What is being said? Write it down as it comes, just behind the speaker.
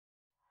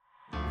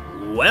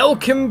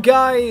Welcome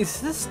guys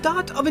to the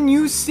start of a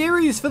new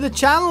series for the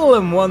channel,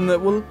 and one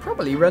that will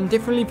probably run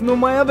differently from all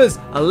my others.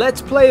 A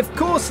let's play, of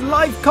course,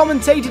 live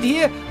commentated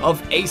here,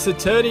 of Ace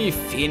Attorney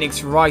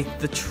Phoenix Wright,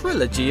 the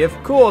trilogy, of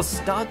course,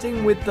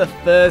 starting with the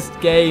first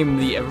game,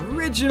 the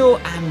original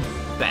and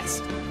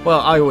best.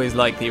 Well, I always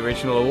like the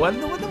original one,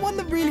 the one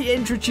that really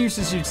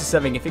introduces you to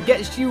something. If it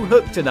gets you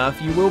hooked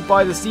enough, you will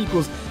buy the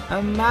sequels.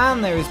 And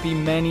man, there has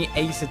been many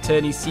Ace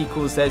Attorney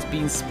sequels. There's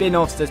been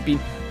spin-offs, there's been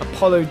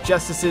Apollo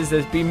Justices,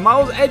 there's been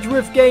Miles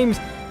Edgeworth games.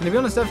 And to be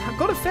honest, I've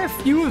got a fair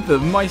few of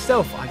them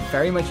myself. I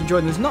very much enjoy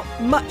them. There's not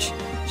much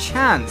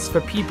chance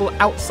for people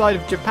outside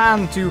of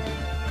Japan to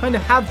kind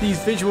of have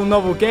these visual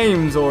novel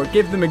games or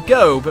give them a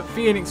go. But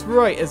Phoenix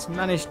Wright has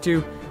managed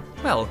to,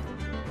 well,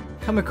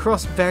 come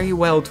across very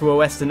well to a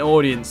Western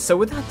audience. So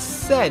with that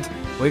said,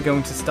 we're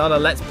going to start a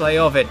let's play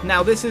of it.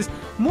 Now this is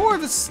more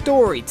of a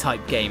story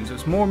type game, so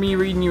it's more me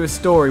reading you a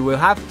story. We'll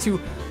have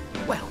to,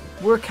 well,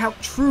 work out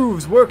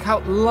truths, work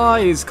out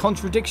lies,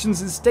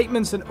 contradictions and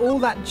statements and all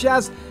that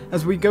jazz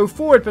as we go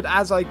forward. But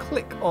as I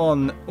click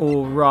on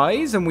All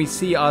Rise and we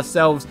see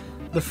ourselves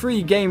the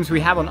free games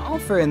we have on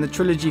offer in the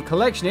trilogy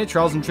collection here,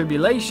 Trials and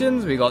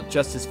Tribulations, we got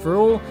Justice for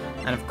All,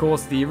 and of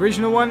course the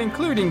original one,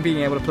 including being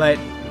able to play it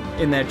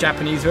in their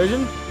Japanese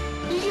version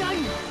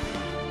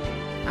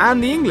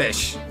and the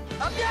English,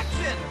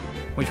 objection,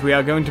 which we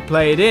are going to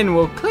play it in.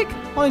 We'll click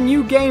on a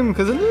new game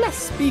because less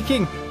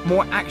speaking,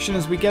 more action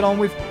as we get on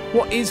with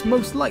what is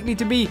most likely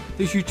to be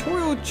the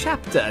tutorial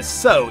chapter.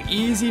 So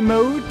easy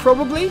mode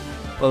probably.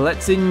 Well,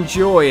 let's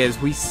enjoy as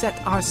we set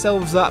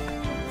ourselves up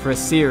for a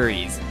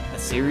series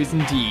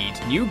indeed.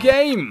 New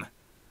game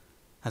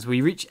as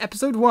we reach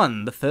episode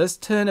 1, the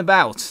first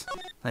turnabout.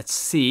 Let's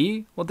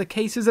see what the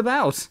case is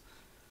about.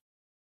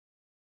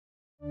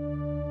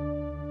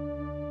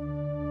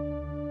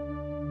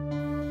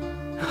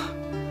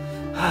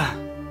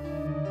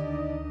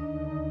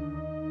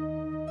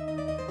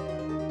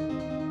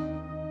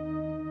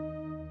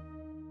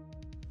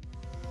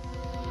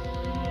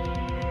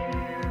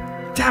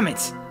 Damn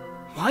it!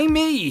 Why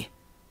me?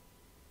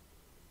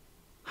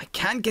 I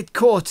can't get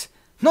caught.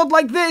 Not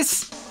like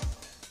this!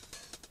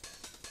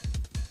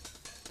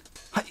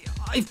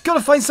 I've got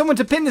to find someone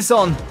to pin this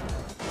on.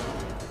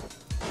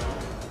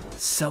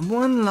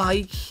 Someone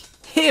like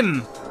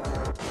him.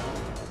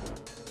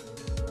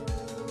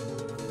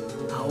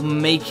 I'll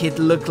make it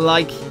look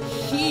like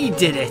he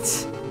did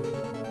it.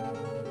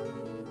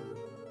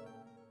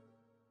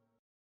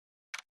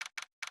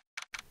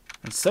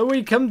 And so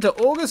we come to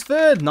August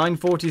 3rd,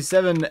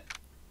 9:47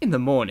 in the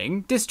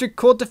morning, District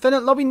Court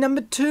Defendant Lobby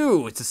number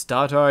 2 to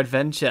start our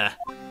adventure.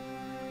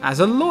 As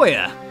a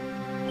lawyer.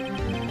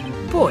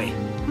 Boy,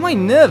 am I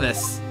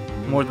nervous.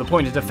 More to the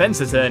point, a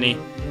defense attorney.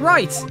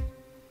 Right.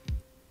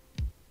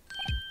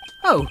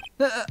 Oh,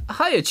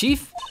 hiya,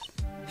 Chief.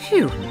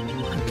 Phew,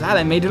 I'm glad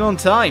I made it on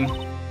time.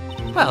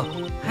 Well,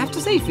 I have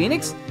to say,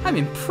 Phoenix, I'm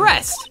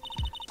impressed.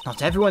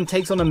 Not everyone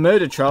takes on a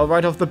murder trial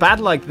right off the bat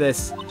like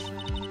this.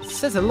 It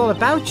says a lot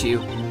about you,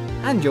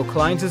 and your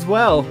client as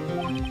well.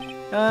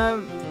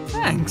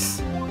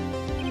 Thanks.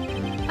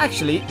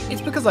 Actually,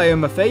 it's because I owe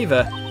him a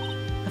favor.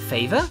 A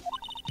favor?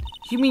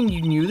 You mean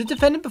you knew the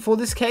defendant before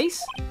this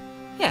case?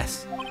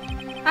 Yes.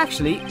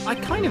 Actually, I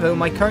kind of owe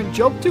my current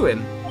job to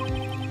him.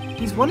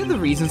 He's one of the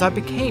reasons I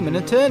became an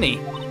attorney.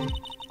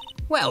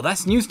 Well,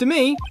 that's news to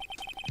me.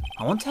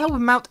 I want to help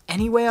him out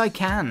any way I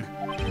can.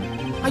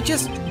 I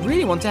just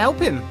really want to help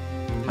him.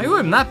 I owe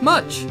him that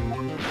much.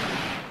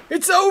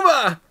 It's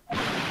over!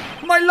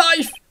 My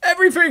life!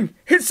 Everything!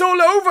 It's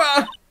all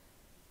over!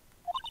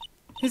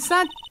 Is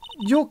that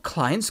your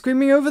client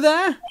screaming over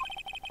there?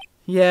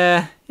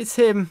 Yeah, it's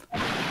him.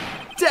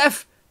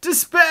 Death!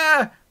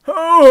 Despair!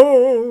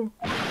 Oh!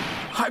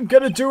 I'm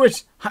gonna do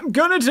it! I'm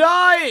gonna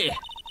die!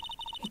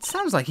 It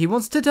sounds like he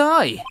wants to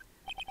die.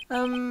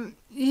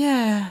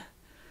 Yeah.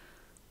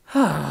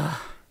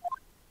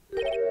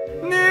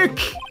 Nick!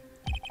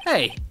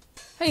 Hey.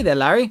 Hey there,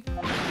 Larry.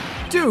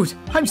 Dude,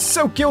 I'm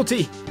so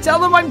guilty. Tell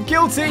them I'm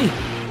guilty.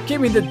 Give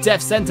me the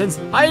death sentence.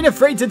 I ain't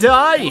afraid to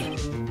die.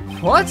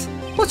 What?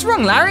 What's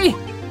wrong, Larry?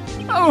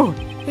 Oh,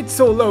 it's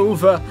all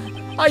over.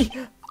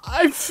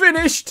 I'm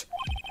finished.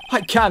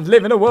 I can't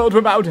live in a world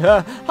without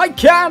her. I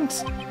can't.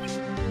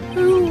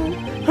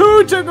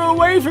 Who took her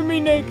away from me,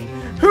 Nick?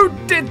 Who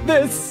did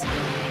this?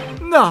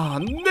 Nah,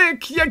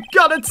 Nick, you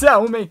gotta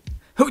tell me.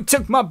 Who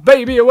took my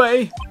baby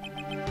away?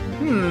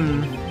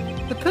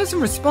 The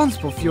person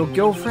responsible for your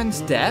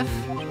girlfriend's death?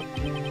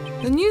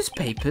 The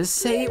newspapers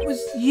say it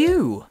was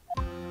you.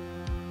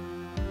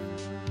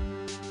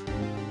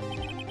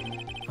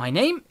 My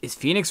name is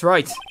Phoenix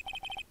Wright.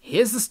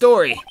 Here's the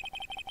story.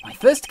 My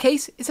first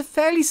case is a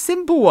fairly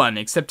simple one,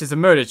 except it's a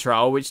murder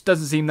trial, which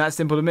doesn't seem that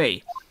simple to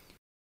me.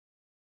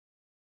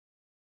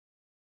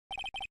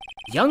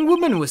 A young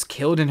woman was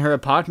killed in her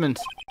apartment.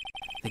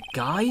 The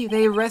guy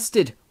they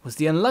arrested was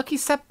the unlucky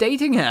sap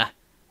dating her.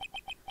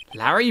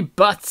 Larry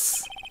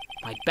Butz,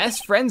 my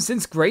best friend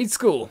since grade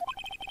school.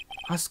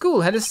 Our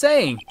school had a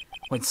saying,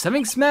 when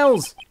something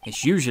smells,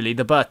 it's usually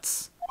the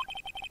butts.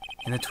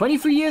 In the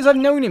 23 years I've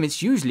known him,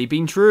 it's usually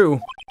been true.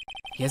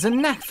 He has a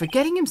knack for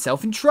getting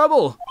himself in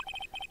trouble.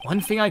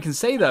 One thing I can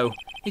say, though,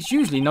 it's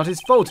usually not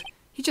his fault.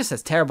 He just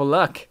has terrible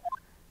luck.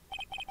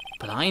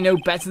 But I know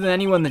better than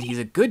anyone that he's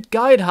a good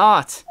guy at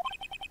heart.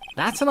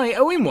 That's and I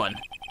owe him one,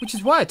 which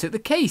is why I took the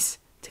case,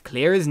 to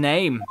clear his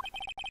name.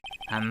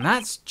 And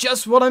that's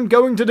just what I'm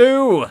going to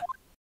do.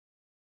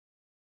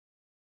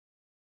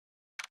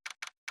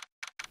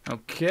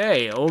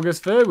 Okay,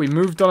 August 3rd, we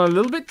moved on a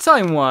little bit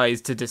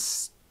time-wise to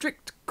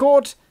District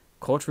Court,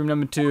 Courtroom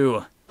number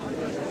 2.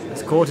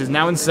 This court is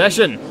now in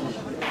session.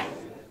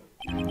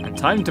 And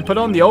time to put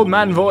on the old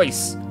man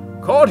voice.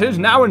 Court is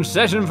now in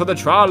session for the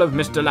trial of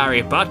Mr.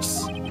 Larry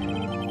Butz.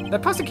 The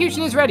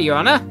prosecution is ready, Your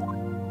Honor.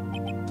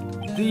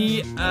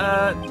 The,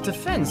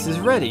 defense is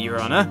ready,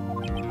 Your Honor.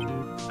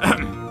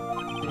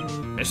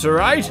 Mr.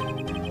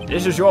 Wright,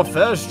 this is your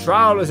first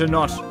trial, is it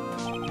not?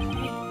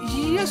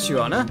 Yes,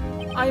 Your Honor.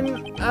 I'm,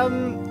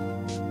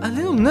 a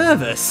little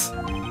nervous.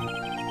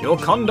 Your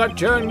conduct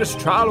during this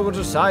trial will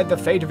decide the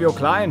fate of your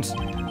client.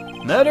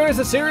 Murder is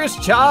a serious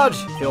charge.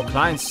 For your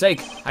client's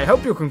sake, I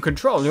hope you can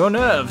control your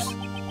nerves.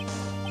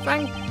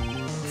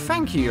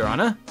 Thank you, Your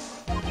Honor.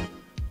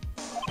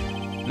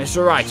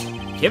 Mr. Wright,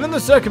 given the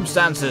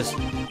circumstances,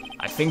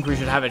 I think we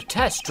should have a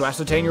test to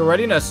ascertain your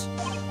readiness.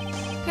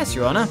 Yes,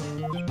 Your Honor.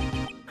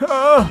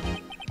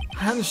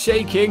 Hands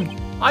shaking,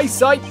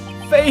 eyesight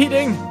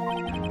fading.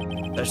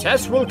 The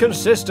test will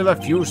consist of a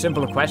few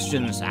simple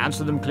questions.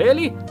 Answer them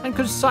clearly and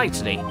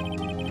concisely.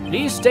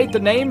 Please state the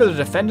name of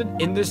the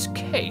defendant in this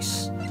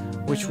case,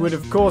 which would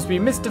of course be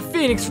Mr.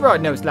 Phoenix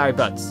Wright. No, it's Larry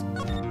Butz.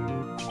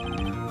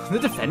 The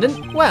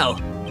defendant? Well,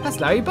 that's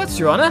Larry Butz,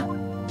 Your Honor.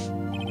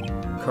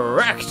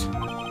 Correct.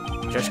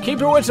 Just keep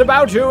your wits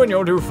about you and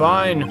you'll do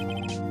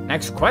fine.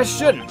 Next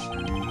question.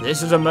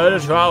 This is a murder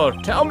trial.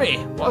 Tell me,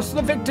 what's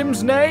the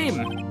victim's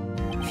name?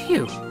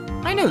 Phew,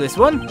 I know this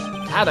one.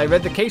 Glad I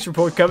read the case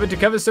report cover to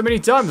cover so many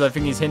times. I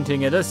think he's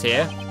hinting at us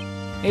here.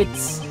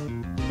 It's...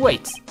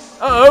 Wait.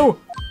 Uh-oh!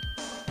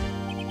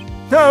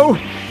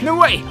 No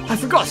way! I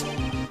forgot!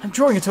 I'm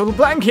drawing a total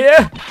blank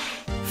here!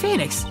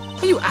 Phoenix,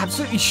 are you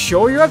absolutely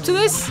sure you're up to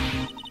this?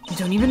 You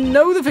don't even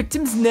know the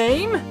victim's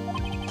name?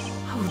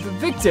 Oh, the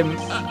victim?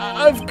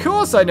 Of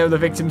course I know the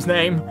victim's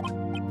name.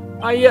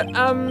 I,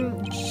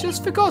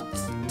 just forgot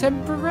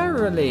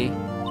temporarily.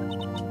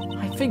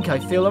 I think I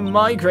feel a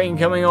migraine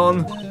coming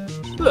on.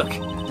 Look,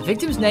 the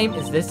victim's name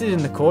is listed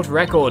in the court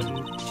record.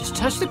 Just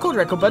touch the court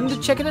record button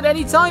to check it at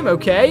any time,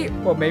 okay?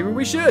 Well, maybe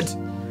we should.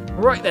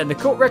 Right then, the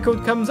court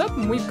record comes up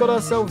and we've got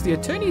ourselves the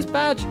attorney's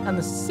badge and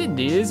the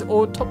Cindy's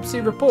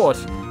autopsy report,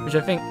 which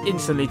I think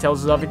instantly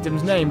tells us our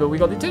victim's name, but we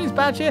got the attorney's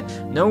badge here.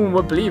 No one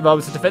would believe I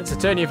was a defense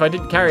attorney if I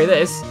didn't carry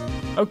this.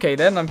 Okay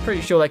then, I'm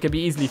pretty sure that could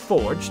be easily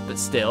forged, but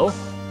still.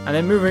 And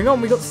then moving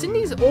on, we got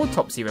Cindy's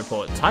autopsy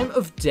report. Time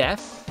of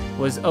death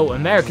was,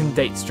 American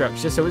date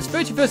structure, so it's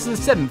 31st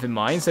of the 7th in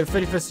mine, so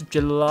 31st of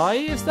July,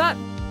 is that?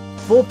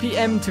 4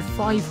 p.m. to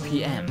 5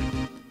 p.m.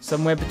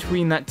 Somewhere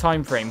between that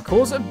time frame.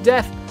 Cause of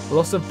death,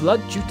 loss of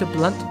blood due to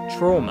blunt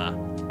trauma.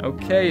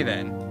 Okay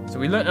then, so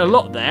we learnt a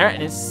lot there,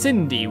 and it's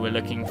Cindy we're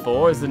looking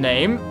for as the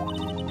name.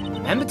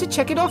 Remember to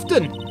check it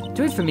often.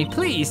 Do it for me,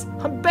 please.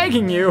 I'm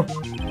begging you.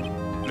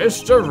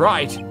 Mr.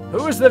 Wright,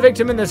 who is the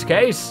victim in this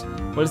case?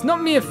 Well, it's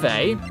not Mia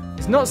Fey,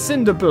 it's not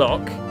Cinder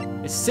Block,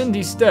 it's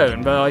Cindy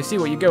Stone, but I see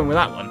what you're going with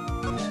that one.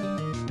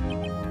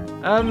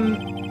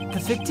 The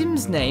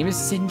victim's name is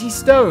Cindy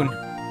Stone.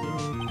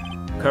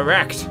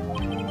 Correct.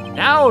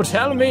 Now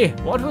tell me,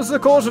 what was the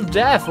cause of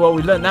death? Well,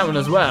 we learned that one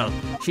as well.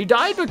 She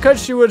died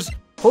because she was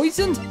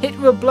poisoned, hit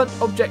with a blunt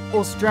object,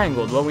 or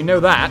strangled. Well, we know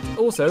that.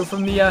 Also,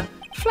 from the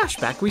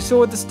flashback we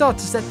saw at the start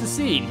to set the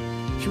scene.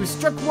 She was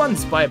struck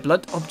once by a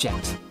blunt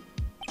object.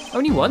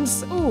 Only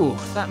once? Ooh,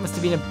 that must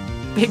have been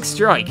a big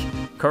strike.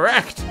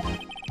 Correct.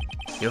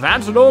 You've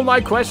answered all my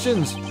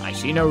questions. I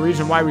see no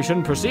reason why we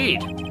shouldn't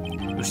proceed.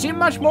 You seem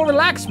much more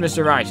relaxed,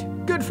 Mr. Wright.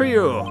 Good for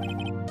you.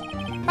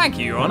 Thank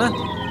you, Your Honor.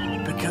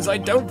 Because I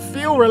don't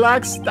feel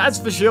relaxed, that's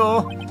for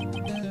sure.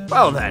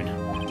 Well then.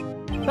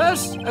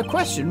 First, a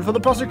question for the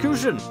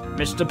prosecution.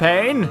 Mr.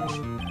 Payne?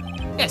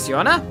 Yes, Your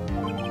Honor.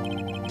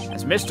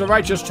 As Mr.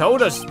 Wright just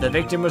told us, the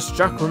victim was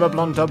struck with a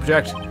blunt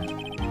object.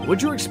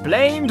 Would you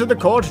explain to the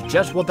court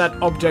just what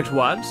that object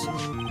was?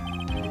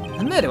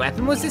 The murder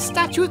weapon was this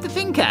statue of the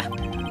thinker.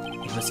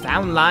 It was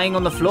found lying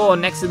on the floor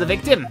next to the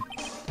victim.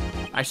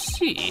 I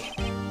see.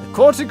 The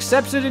court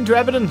accepts it into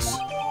evidence.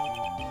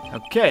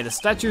 Okay, the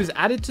statue is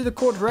added to the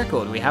court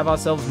record. We have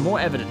ourselves more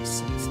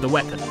evidence. It's the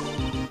weapon.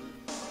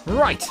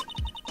 Right.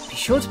 Be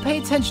sure to pay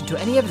attention to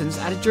any evidence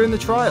added during the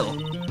trial.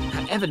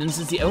 That evidence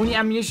is the only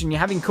ammunition you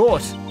have in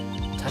court.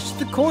 Touch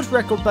the court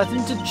record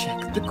button to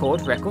check the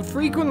court record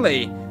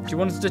frequently. Do you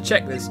want us to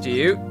check this, do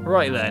you?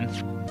 Right then.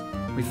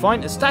 We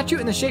find a statue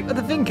in the shape of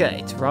the thinker.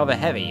 It's rather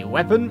heavy.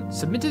 Weapon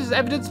submitted as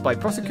evidence by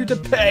Prosecutor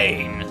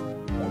Payne.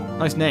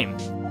 Nice name.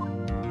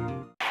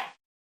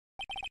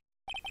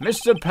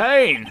 Mr.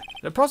 Payne,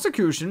 the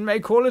prosecution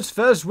may call its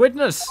first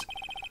witness.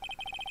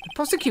 The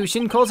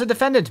prosecution calls the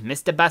defendant,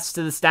 Mr. Butz,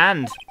 to the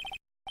stand.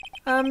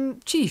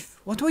 Chief,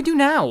 what do I do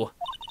now?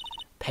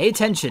 Pay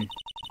attention.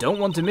 Don't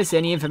want to miss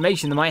any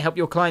information that might help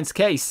your client's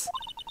case.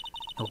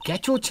 You'll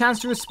get your chance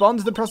to respond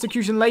to the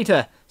prosecution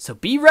later, so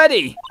be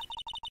ready.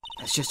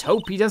 Let's just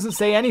hope he doesn't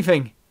say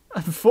anything.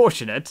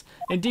 Unfortunate.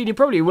 Indeed, he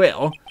probably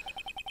will.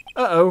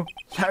 Uh-oh.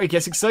 Larry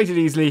gets excited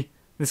easily.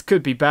 This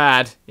could be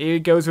bad. Here he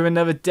goes with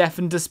another death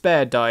and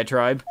despair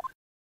diatribe.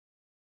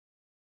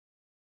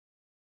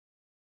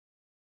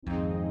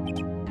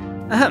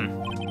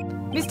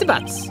 Mr.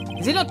 Butz,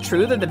 is it not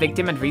true that the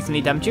victim had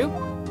recently dumped you?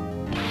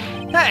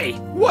 Hey,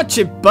 watch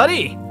it,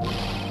 buddy!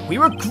 We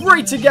were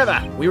great together!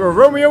 We were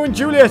Romeo and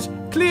Juliet,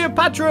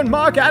 Cleopatra and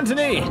Mark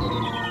Antony!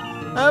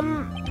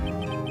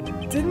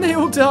 Didn't they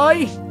all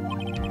die?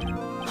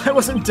 I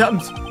wasn't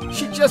dumped.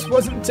 She just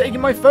wasn't taking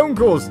my phone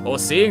calls or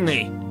seeing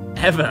me.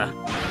 Ever.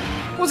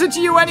 Was it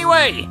you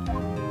anyway?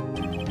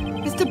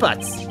 Mr.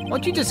 Butz,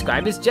 what you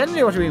describe is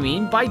generally what we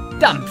mean by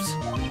dumped.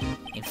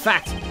 In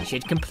fact, she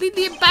had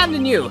completely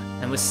abandoned you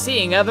and was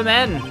seeing other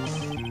men.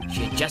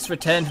 She had just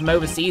returned from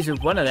overseas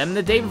with one of them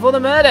the day before the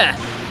murder.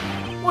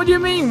 What do you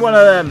mean, one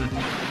of them?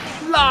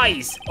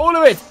 Lies! All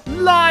of it!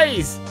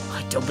 Lies!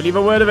 I don't believe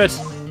a word of it.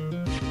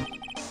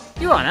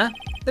 Your Honor,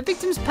 the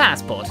victim's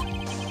passport.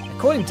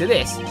 According to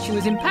this, she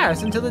was in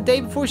Paris until the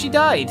day before she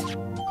died.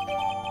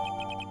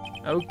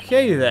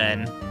 Okay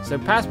then. So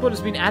passport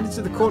has been added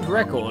to the court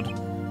record.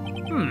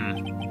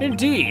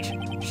 Indeed.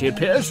 She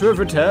appears to have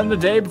returned the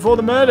day before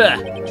the murder.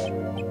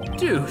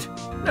 Dude,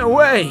 no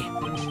way.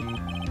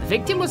 The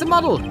victim was a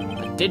model,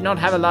 but did not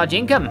have a large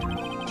income.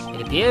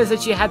 It appears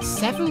that she had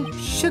several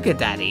sugar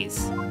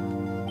daddies.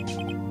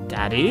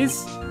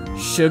 Daddies?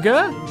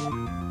 Sugar?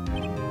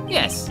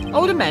 Yes,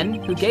 older men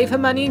who gave her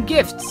money and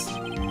gifts.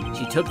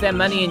 She took their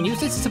money and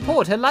used it to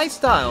support her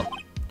lifestyle.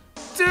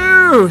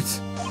 Dude!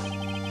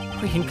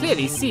 We can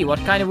clearly see what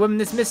kind of woman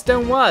this Miss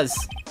Stone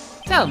was.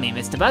 Tell me,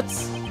 Mr.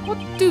 Butz, what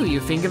do you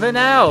think of her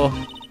now?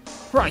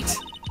 Right.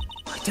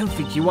 I don't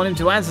think you want him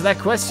to answer that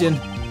question.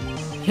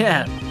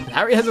 Yeah,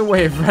 Larry has a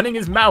way of running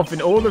his mouth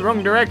in all the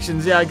wrong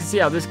directions. Yeah, I can see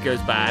how this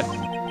goes bad.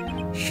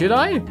 Should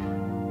I?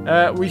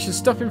 We should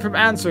stop him from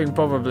answering,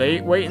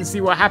 probably. Wait and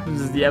see what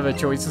happens is the other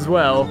choice as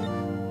well.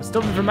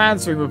 Stop him from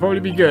answering would probably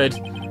be good.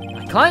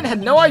 My client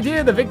had no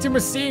idea the victim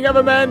was seeing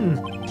other men.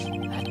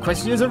 That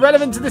question is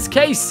irrelevant to this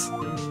case.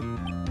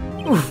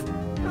 Oof.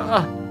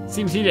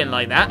 Seems he didn't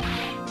like that.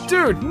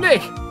 Dude,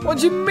 Nick, what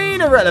do you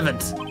mean irrelevant?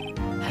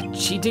 That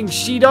cheating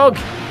she-dog?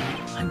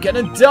 I'm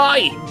gonna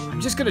die. I'm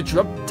just gonna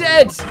drop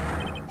dead.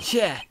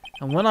 Yeah,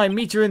 and when I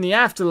meet her in the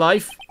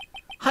afterlife,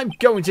 I'm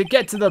going to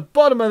get to the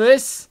bottom of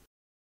this.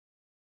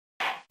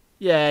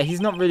 Yeah,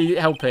 he's not really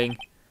helping.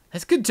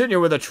 Let's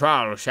continue with the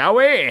trial, shall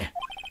we?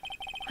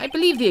 I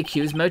believe the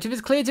accused motive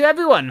is clear to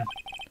everyone.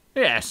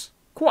 Yes,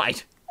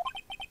 quite.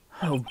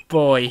 Oh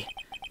boy,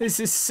 this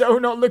is so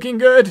not looking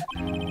good.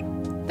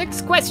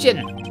 Next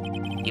question.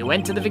 You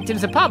went to the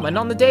victim's apartment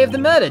on the day of the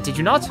murder, did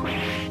you not?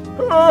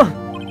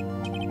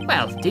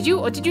 Well, did you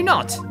or did you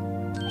not?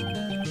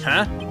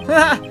 Huh?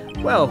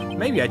 Well,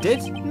 maybe I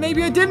did,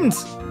 maybe I didn't.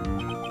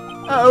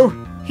 Uh-oh,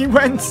 he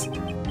went.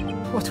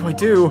 What do I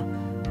do?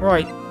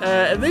 Right,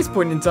 at this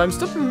point in time,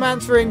 stopping him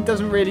answering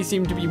doesn't really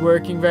seem to be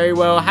working very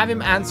well. Have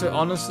him answer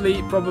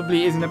honestly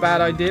probably isn't a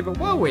bad idea, but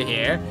while we're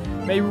here,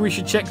 maybe we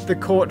should check the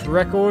court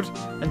record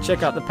and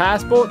check out the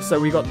passport. So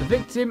we got the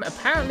victim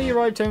apparently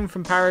arrived home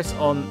from Paris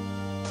on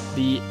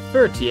the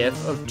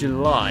 30th of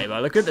July.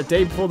 But look at the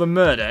day before the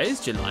murder.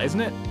 It's July,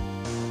 isn't it?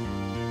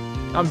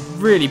 I'm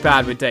really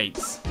bad with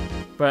dates.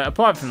 But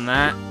apart from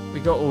that, we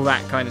got all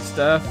that kind of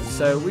stuff.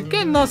 So we're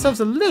getting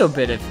ourselves a little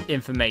bit of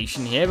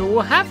information here, but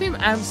we'll have him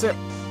answer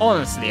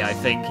honestly, I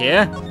think,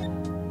 here.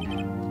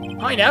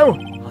 I know.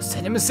 I'll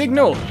send him a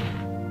signal.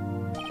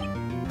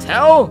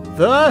 Tell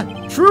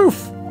the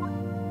truth.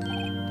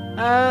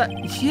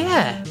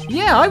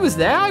 Yeah, I was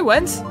there. I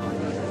went.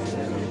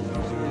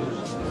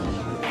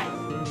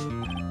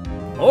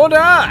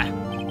 Order!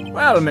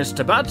 Well,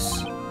 Mr.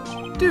 Butz.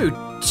 Dude,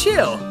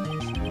 chill.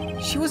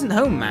 She wasn't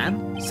home,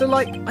 man. So,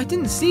 like, I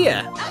didn't see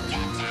her.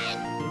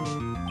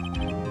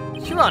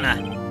 Your Honor,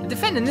 the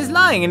defendant is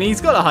lying and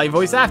he's got a high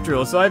voice after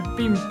all, so I've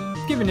been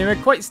giving him a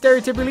quite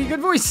stereotypically good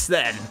voice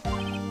then.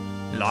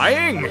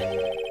 Lying?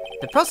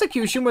 The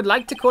prosecution would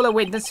like to call a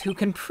witness who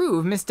can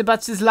prove Mr.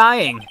 Butz is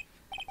lying.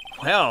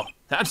 Well,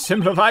 that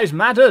simplifies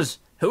matters.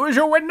 Who is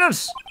your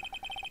witness?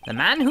 The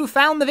man who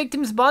found the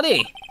victim's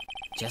body,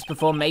 just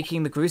before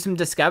making the gruesome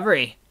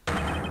discovery.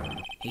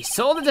 He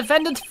saw the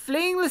defendant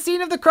fleeing the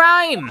scene of the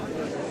crime.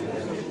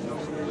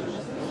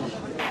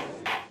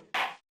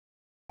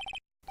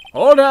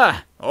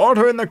 Order!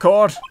 Order in the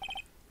court.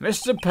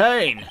 Mr.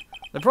 Payne,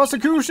 the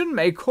prosecution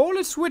may call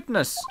its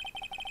witness.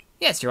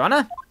 Yes, Your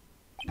Honor.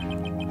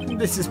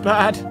 This is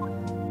bad.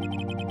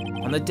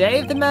 On the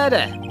day of the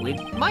murder,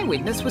 my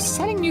witness was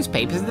selling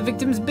newspapers in the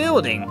victim's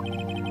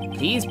building.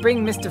 Please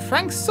bring Mr.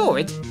 Frank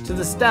Sawit to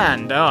the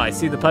stand. Oh, I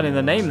see the pun in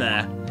the name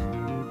there.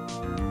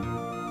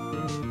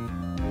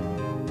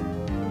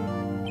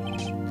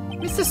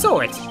 Mr.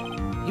 Sawit,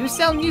 you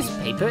sell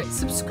newspaper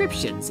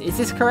subscriptions, is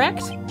this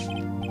correct?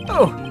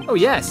 Oh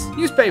yes,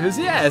 newspapers,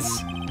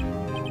 yes.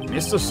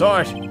 Mr.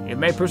 Sawit, You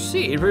may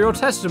proceed with your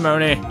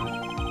testimony.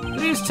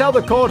 Please tell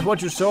the court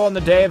what you saw on the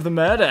day of the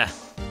murder.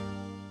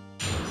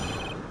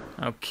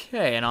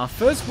 Okay, and our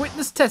first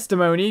witness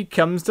testimony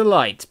comes to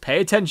light. Pay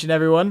attention,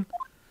 everyone.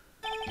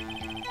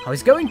 I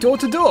was going door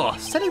to door,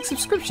 selling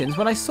subscriptions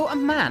when I saw a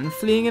man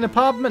fleeing an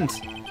apartment.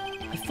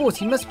 I thought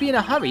he must be in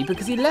a hurry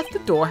because he left the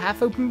door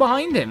half open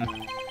behind him.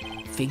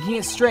 Thinking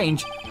it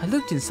strange, I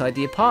looked inside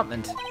the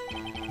apartment.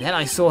 Then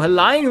I saw her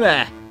lying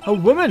there, a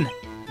woman,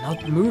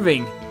 not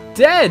moving,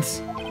 dead.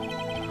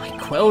 I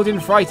quailed in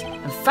fright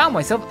and found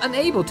myself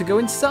unable to go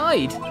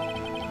inside.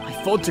 I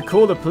thought to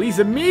call the police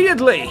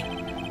immediately.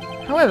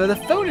 However, the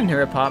phone in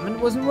her apartment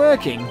wasn't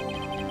working.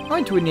 I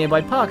went to a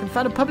nearby park and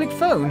found a public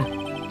phone.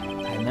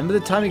 I remember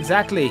the time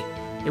exactly.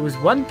 It was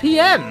 1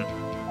 p.m.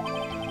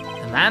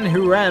 The man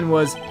who ran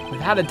was,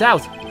 without a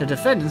doubt, the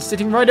defendant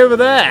sitting right over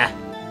there.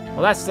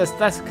 Well,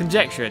 that's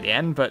conjecture at the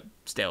end, but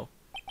still.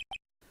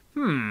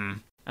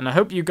 And I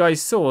hope you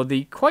guys saw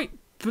the quite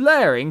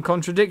blaring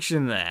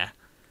contradiction there.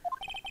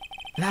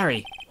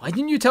 Larry, why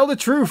didn't you tell the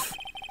truth?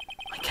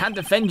 I can't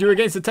defend you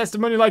against a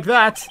testimony like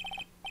that.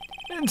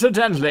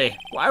 Incidentally,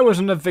 why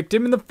wasn't the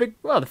victim in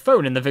the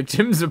phone in the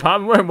victim's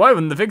apartment? Why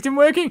wasn't the victim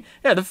working?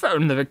 Yeah, the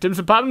phone in the victim's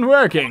apartment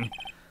working.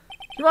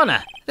 Your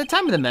Honor, at the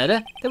time of the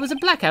murder, there was a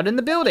blackout in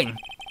the building.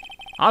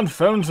 Aren't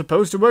phones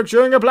supposed to work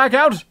during a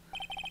blackout?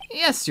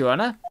 Yes, Your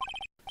Honor.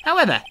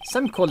 However,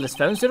 some cordless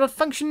phones do not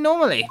function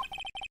normally.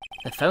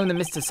 The phone that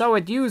Mr.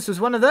 Soward used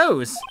was one of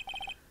those.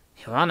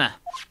 Your Honor,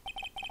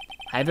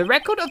 I have a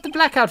record of the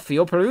blackout for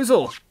your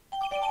perusal.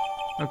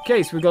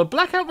 Okay, so we've got a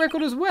blackout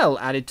record as well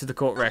added to the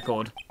court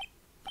record.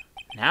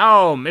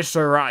 Now,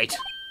 Mr. Wright.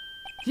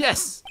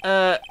 Yes,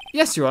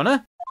 yes, Your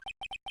Honor.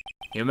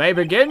 You may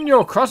begin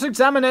your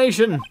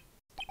cross-examination.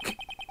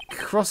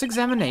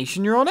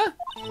 Cross-examination, Your Honor?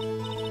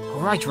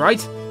 Alright, Wright,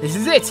 this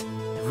is it.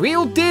 The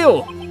real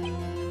deal.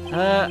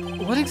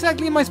 What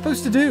exactly am I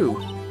supposed to do?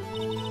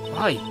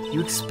 Why, you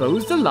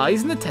exposed the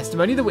lies in the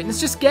testimony the witness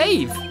just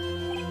gave.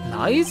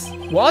 Lies?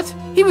 What?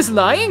 He was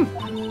lying?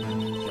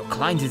 Your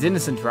client is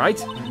innocent, right?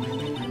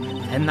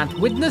 Then that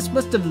witness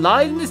must have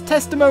lied in his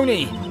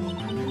testimony.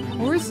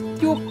 Or is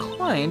your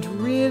client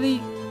really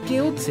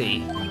guilty?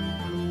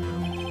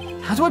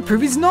 How do I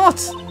prove he's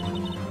not?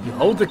 You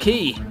hold the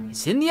key.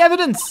 It's in the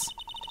evidence.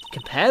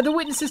 Compare the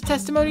witness's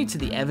testimony to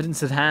the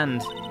evidence at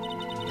hand.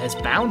 There's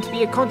bound to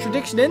be a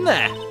contradiction in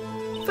there.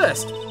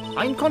 First,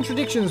 find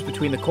contradictions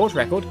between the court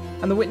record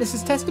and the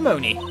witness's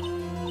testimony.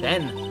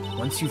 Then,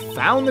 once you've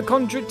found the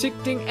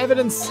contradicting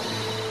evidence,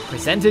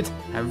 present it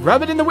and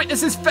rub it in the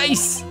witness's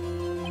face.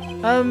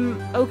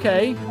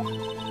 Okay.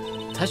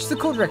 Touch the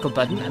court record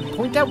button and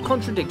point out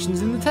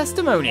contradictions in the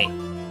testimony.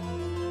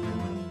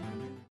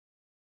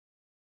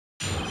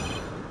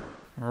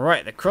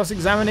 Alright, the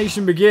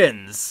cross-examination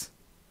begins.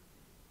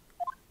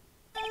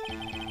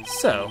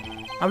 So,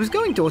 I was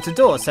going door to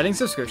door selling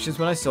subscriptions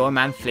when I saw a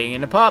man fleeing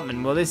an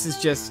apartment. Well, this is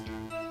just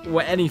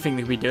anything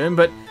they could be doing,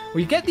 but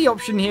we get the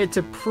option here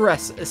to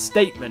press a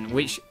statement,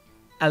 which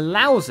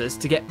allows us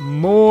to get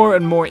more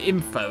and more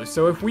info.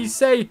 So if we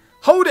say,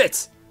 hold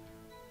it,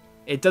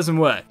 it doesn't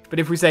work. But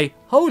if we say,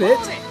 hold it,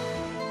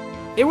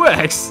 it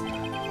works.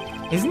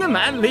 Isn't a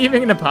man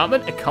leaving an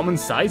apartment a common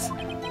sight?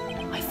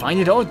 I find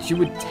it odd you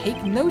would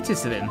take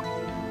notice of him.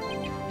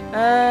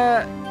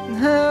 I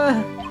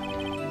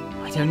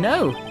don't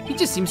know. He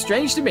just seemed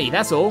strange to me,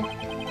 that's all.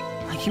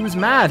 Like he was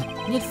mad,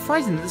 and yet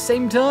frightened at the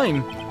same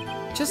time.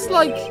 Just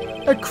like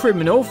a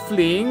criminal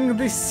fleeing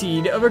the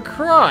scene of a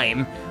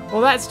crime.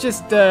 Well, that's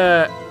just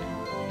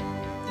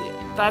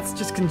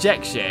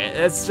conjecture.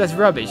 That's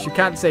rubbish. You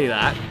can't say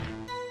that.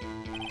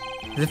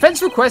 The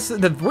defense requests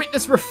that the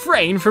witness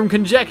refrain from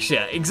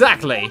conjecture.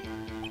 Exactly.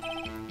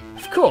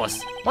 Of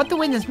course, what the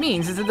witness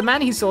means is that the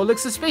man he saw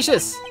looks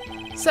suspicious.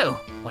 So,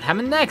 what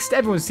happened next?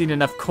 Everyone's seen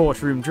enough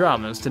courtroom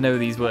dramas to know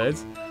these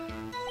words.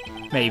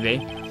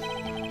 Maybe.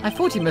 I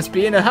thought he must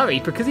be in a hurry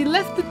because he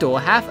left the door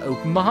half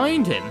open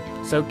behind him.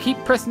 So keep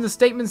pressing the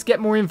statements,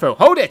 get more info.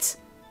 Hold it!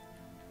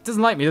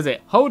 Doesn't like me, does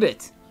it? Hold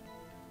it.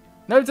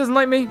 No, it doesn't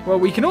like me? Well,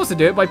 we can also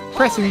do it by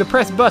pressing the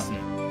press button.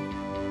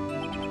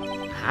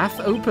 Half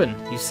open,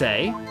 you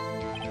say?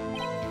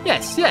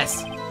 Yes,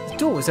 yes. The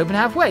door was open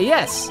halfway,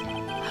 yes.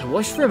 I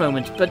watched for a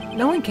moment, but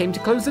no one came to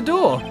close the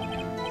door.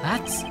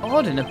 That's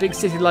odd in a big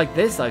city like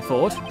this, I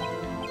thought.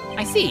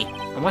 I see.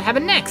 And what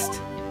happened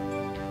next?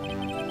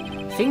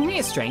 Thinking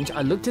it strange,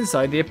 I looked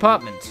inside the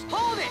apartment.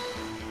 Hold it!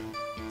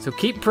 So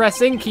keep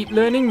pressing, keep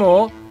learning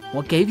more.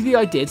 What gave you the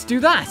idea to do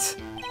that?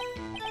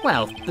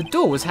 Well, the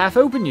door was half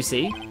open, you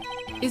see.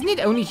 Isn't it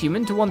only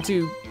human to want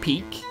to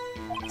peek?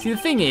 See, the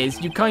thing is,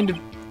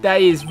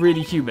 that is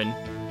really human.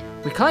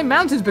 We climb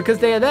mountains because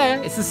they are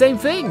there. It's the same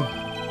thing.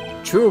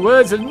 Truer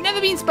words have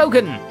never been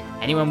spoken.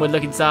 Anyone would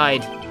look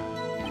inside.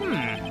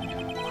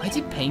 Why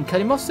did pain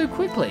cut him off so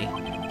quickly?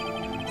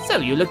 So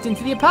you looked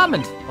into the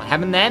apartment. What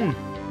happened then?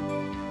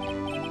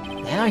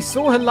 Then I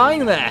saw her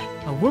lying there.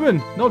 A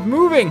woman, not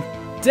moving.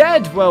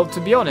 Dead. Well, to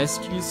be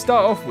honest, you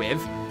start off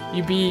with,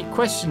 you'd be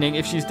questioning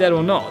if she's dead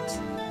or not.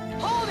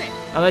 Hold it!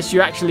 Unless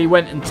you actually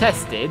went and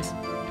tested.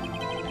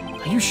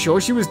 Are you sure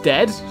she was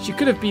dead? She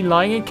could have been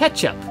lying in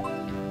ketchup.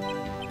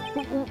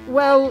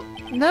 Well,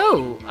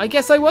 no, I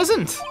guess I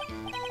wasn't.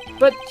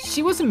 But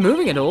she wasn't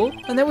moving at all,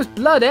 and there was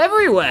blood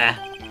everywhere.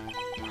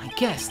 I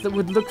guess that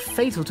would look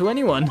fatal to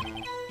anyone.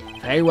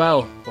 Very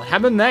well, what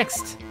happened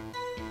next?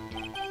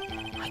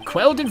 I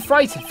quailed in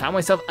fright and found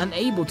myself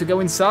unable to go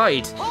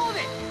inside. Hold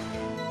it!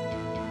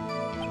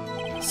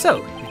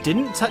 So, you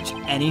didn't touch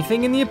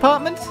anything in the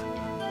apartment?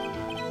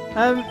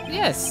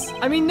 Yes.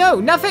 I mean, no,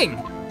 nothing!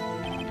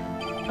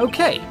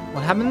 Okay,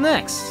 what happened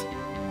next?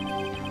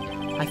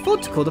 I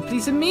thought to call the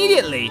police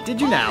immediately, did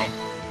you now?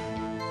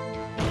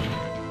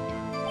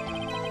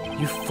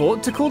 You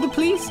thought to call the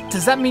police?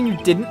 Does that mean you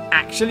didn't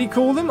actually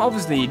call them?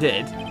 Obviously you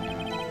did.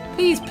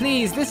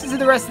 Please, listen to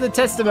the rest of the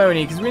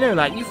testimony, because we know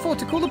that. You thought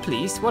to call the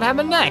police, what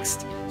happened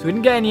next? So we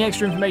didn't get any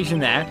extra information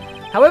there.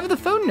 However, the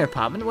phone in her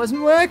apartment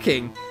wasn't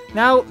working.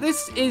 Now,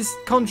 this is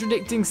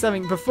contradicting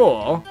something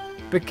before,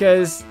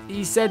 because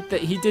he said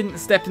that he didn't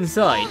step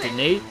inside, didn't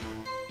he?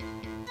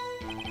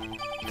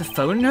 The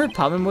phone in her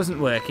apartment wasn't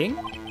working?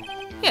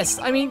 Yes,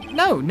 I mean,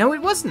 no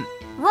it wasn't.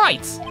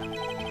 Right.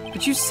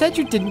 But you said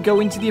you didn't go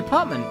into the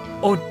apartment,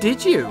 or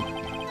did you?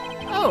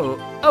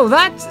 Oh,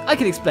 that? I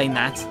can explain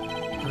that.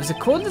 There was a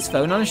cordless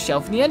phone on a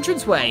shelf in the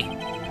entranceway.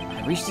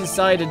 I reached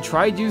inside and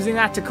tried using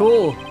that to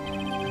call.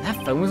 And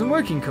that phone wasn't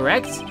working,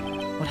 correct?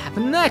 What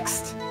happened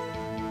next?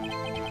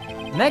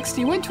 Next,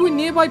 he went to a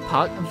nearby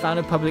park and found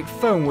a public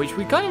phone, which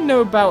we kind of know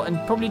about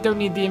and probably don't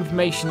need the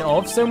information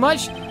of so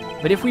much.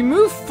 But if we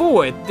move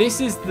forward, this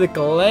is the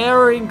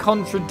glaring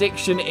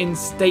contradiction in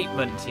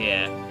statement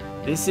here.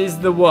 This is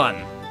the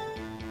one.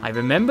 I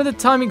remember the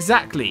time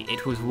exactly.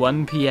 It was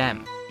 1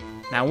 PM.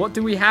 Now, what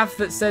do we have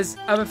that says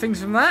other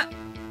things from that?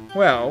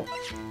 Well,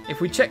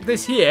 if we check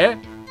this here,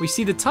 we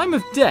see the time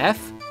of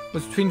death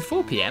was between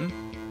 4 PM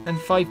and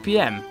 5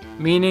 PM,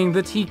 meaning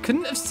that he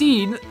couldn't have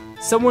seen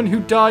someone who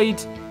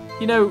died,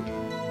 you know,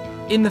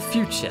 in the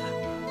future.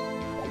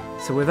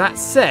 So with that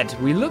said,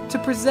 we look to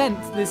present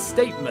this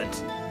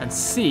statement and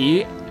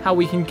see how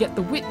we can get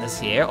the witness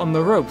here on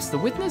the ropes. The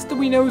witness that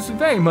we know is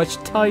very much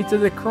tied to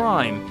the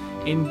crime.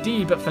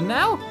 Indeed, but for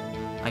now,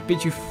 I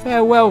bid you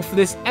farewell for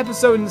this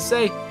episode and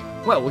say,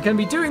 well, we're going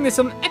to be doing this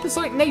on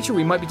episodic nature.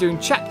 We might be doing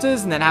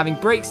chapters and then having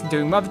breaks and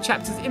doing other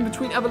chapters in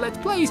between other Let's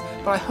Plays,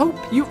 but I hope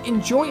you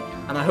enjoy,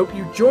 and I hope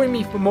you join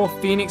me for more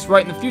Phoenix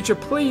Wright in the future.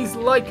 Please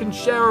like and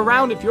share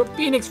around if you're a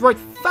Phoenix Wright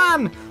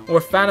fan or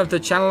a fan of the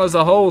channel as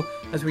a whole,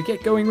 as we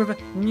get going with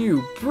a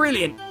new,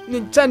 brilliant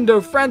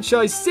Nintendo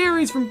franchise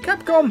series from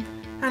Capcom,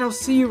 and I'll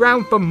see you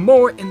around for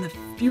more in the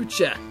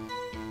future.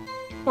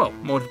 Well,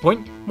 more to the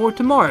point, more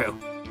tomorrow.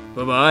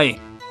 Bye-bye.